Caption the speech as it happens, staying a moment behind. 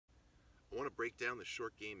want to break down the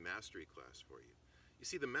short game mastery class for you. You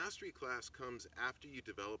see, the mastery class comes after you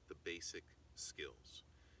develop the basic skills.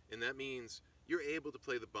 And that means you're able to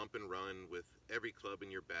play the bump and run with every club in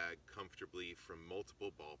your bag comfortably from multiple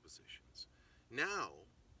ball positions. Now,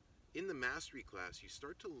 in the mastery class, you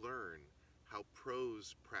start to learn how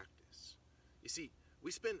pros practice. You see, we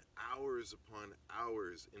spend hours upon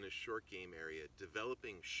hours in a short game area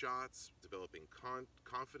developing shots, developing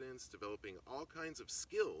confidence, developing all kinds of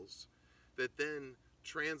skills that then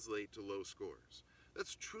translate to low scores.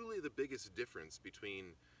 That's truly the biggest difference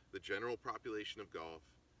between the general population of golf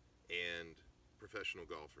and professional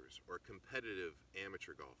golfers or competitive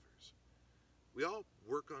amateur golfers. We all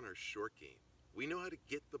work on our short game. We know how to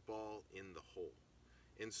get the ball in the hole.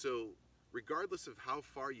 And so, regardless of how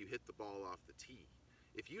far you hit the ball off the tee,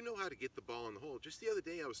 if you know how to get the ball in the hole, just the other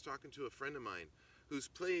day I was talking to a friend of mine who's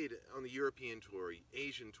played on the European Tour,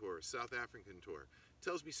 Asian Tour, South African Tour,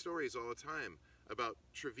 tells me stories all the time about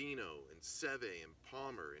Trevino and Seve and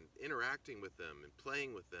Palmer and interacting with them and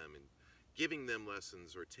playing with them and giving them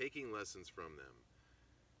lessons or taking lessons from them.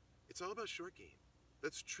 It's all about short game.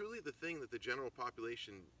 That's truly the thing that the general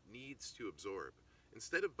population needs to absorb.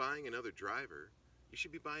 Instead of buying another driver, you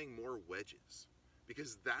should be buying more wedges,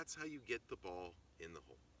 because that's how you get the ball in the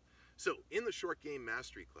hole. So in the short game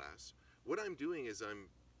mastery class, what I'm doing is I'm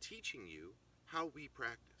teaching you how we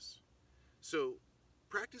practice. So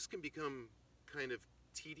practice can become kind of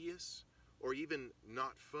tedious or even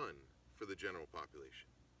not fun for the general population.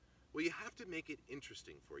 Well, you have to make it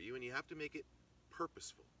interesting for you, and you have to make it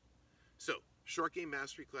purposeful. So short game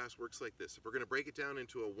mastery class works like this. If we're going to break it down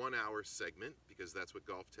into a 1 hour segment, because that's what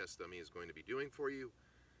Golf Test Dummy is going to be doing for you,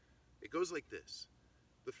 it goes like this.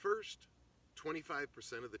 The first 25%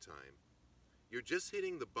 of the time, you're just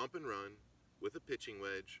hitting the bump and run with a pitching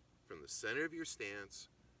wedge from the center of your stance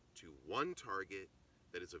to one target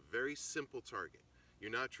that is a very simple target.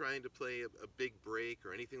 You're not trying to play a big break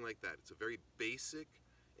or anything like that. It's a very basic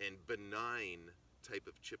and benign type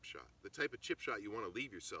of chip shot. The type of chip shot you want to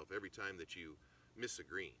leave yourself every time that you miss a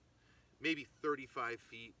green. Maybe 35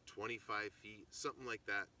 feet, 25 feet, something like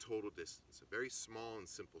that total distance. A very small and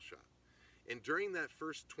simple shot. And during that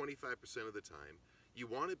first 25% of the time, you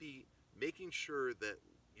want to be making sure that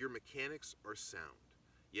your mechanics are sound.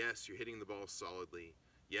 Yes, you're hitting the ball solidly.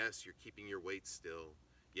 Yes, you're keeping your weight still.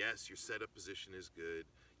 Yes, your setup position is good.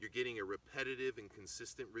 You're getting a repetitive and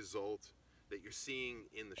consistent result that you're seeing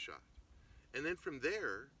in the shot. And then from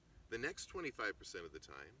there, the next 25% of the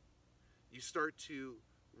time, you start to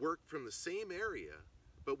work from the same area,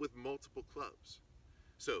 but with multiple clubs.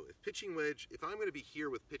 So if I'm going to be here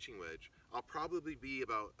with pitching wedge, I'll probably be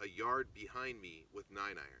about a yard behind me with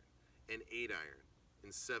 9-iron, and 8-iron,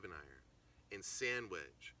 and 7-iron, and sand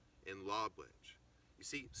wedge, and lob wedge. You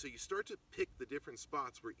see, so you start to pick the different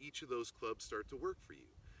spots where each of those clubs start to work for you.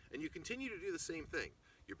 And you continue to do the same thing.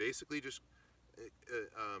 You're basically just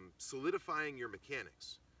solidifying your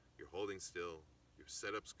mechanics. You're holding still, your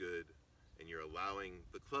setup's good, and you're allowing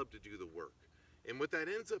the club to do the work. And what that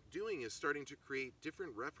ends up doing is starting to create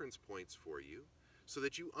different reference points for you so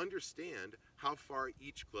that you understand how far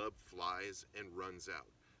each club flies and runs out,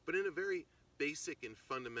 but in a very basic and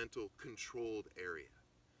fundamental controlled area.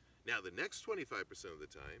 Now the next 25% of the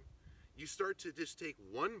time, you start to just take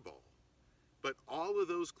one ball, but all of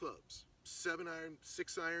those clubs, 7-iron,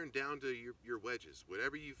 6-iron, down to your wedges,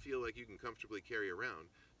 whatever you feel like you can comfortably carry around,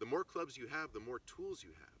 the more clubs you have, the more tools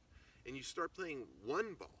you have. And you start playing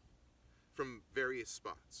one ball from various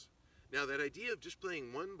spots. Now that idea of just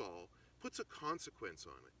playing one ball puts a consequence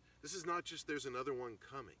on it. This is not just there's another one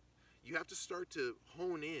coming. You have to start to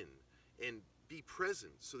hone in and be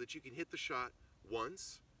present so that you can hit the shot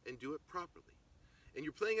once and do it properly. And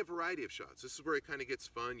you're playing a variety of shots. This is where it kind of gets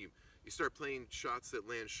fun. You start playing shots that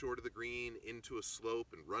land short of the green into a slope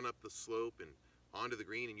and run up the slope and onto the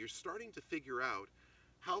green, and you're starting to figure out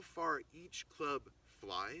how far each club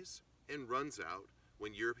flies and runs out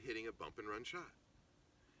when you're hitting a bump and run shot.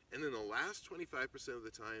 And then the last 25% of the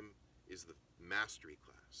time is the mastery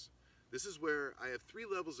class. This is where I have 3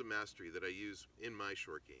 levels of mastery that I use in my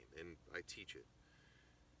short game, and I teach it.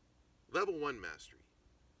 Level 1 mastery.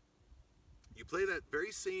 You play that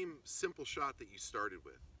very same simple shot that you started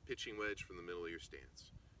with, pitching wedge from the middle of your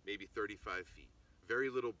stance, maybe 35 feet. Very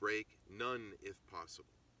little break, none if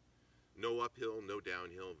possible. No uphill, no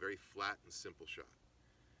downhill, very flat and simple shot.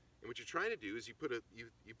 And what you're trying to do is you put a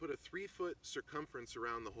 3-foot circumference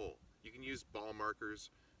around the hole. You can use ball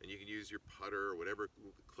markers, and you can use your putter or whatever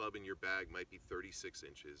club in your bag might be 36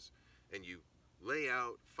 inches, and you lay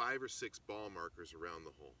out 5 or 6 ball markers around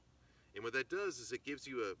the hole. And what that does is it gives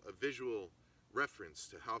you a visual reference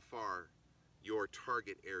to how far your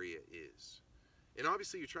target area is. And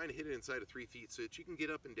obviously you're trying to hit it inside of 3 feet so that you can get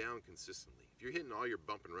up and down consistently. If you're hitting all your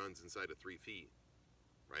bump and runs inside of 3 feet,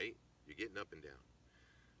 right, you're getting up and down.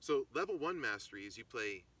 So level 1 mastery is you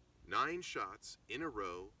play 9 shots in a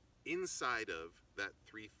row inside of that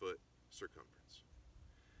 3-foot circumference.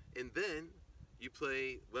 And then you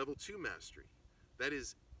play level 2 mastery. That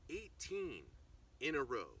is 18 in a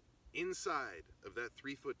row inside of that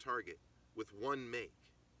 3-foot target with 1 make.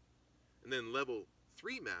 And then level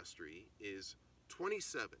 3 mastery is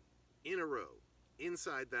 27 in a row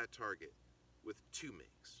inside that target with 2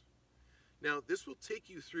 makes. Now this will take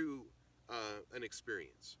you through an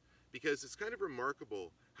experience, because it's kind of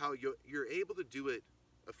remarkable how you're able to do it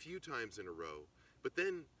a few times in a row, but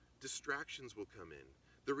then distractions will come in.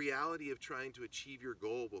 The reality of trying to achieve your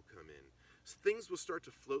goal will come in. Things will start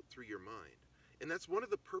to float through your mind. And that's one of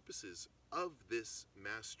the purposes of this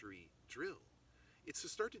mastery drill. It's to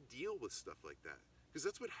start to deal with stuff like that, because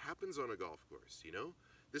that's what happens on a golf course, you know?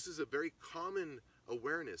 This is a very common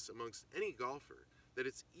awareness amongst any golfer, that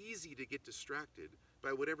it's easy to get distracted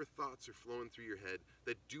by whatever thoughts are flowing through your head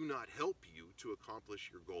that do not help you to accomplish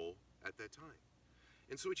your goal at that time.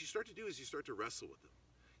 And so what you start to do is you start to wrestle with them.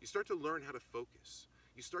 You start to learn how to focus.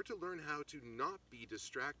 You start to learn how to not be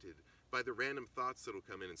distracted by the random thoughts that'll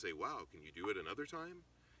come in and say, wow, can you do it another time?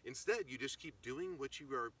 Instead, you just keep doing what you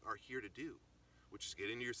are here to do, which is get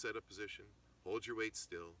into your setup position, hold your weight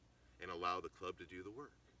still, and allow the club to do the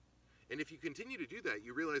work. And if you continue to do that,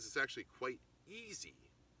 you realize it's actually quite easy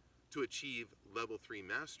to achieve level 3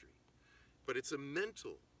 mastery. But it's a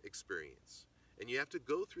mental experience, and you have to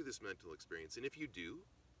go through this mental experience. And if you do,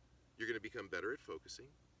 you're going to become better at focusing.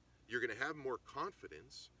 You're going to have more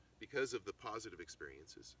confidence because of the positive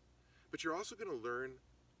experiences. But you're also going to learn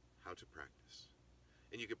how to practice.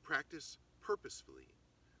 And you can practice purposefully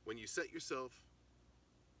when you set yourself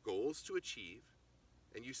goals to achieve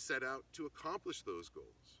and you set out to accomplish those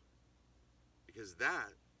goals. Because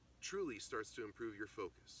that truly starts to improve your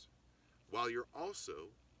focus while you're also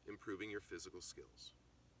improving your physical skills.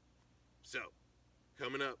 So,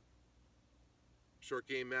 coming up, short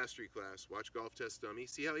game mastery class, watch Golf Test Dummy,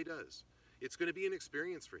 see how he does. It's going to be an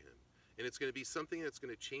experience for him, and it's going to be something that's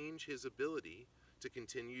going to change his ability to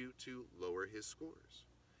continue to lower his scores.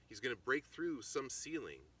 He's going to break through some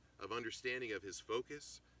ceiling of understanding of his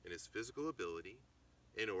focus and his physical ability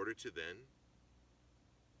in order to then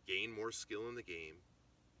gain more skill in the game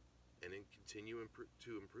and then continue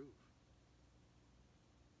to improve.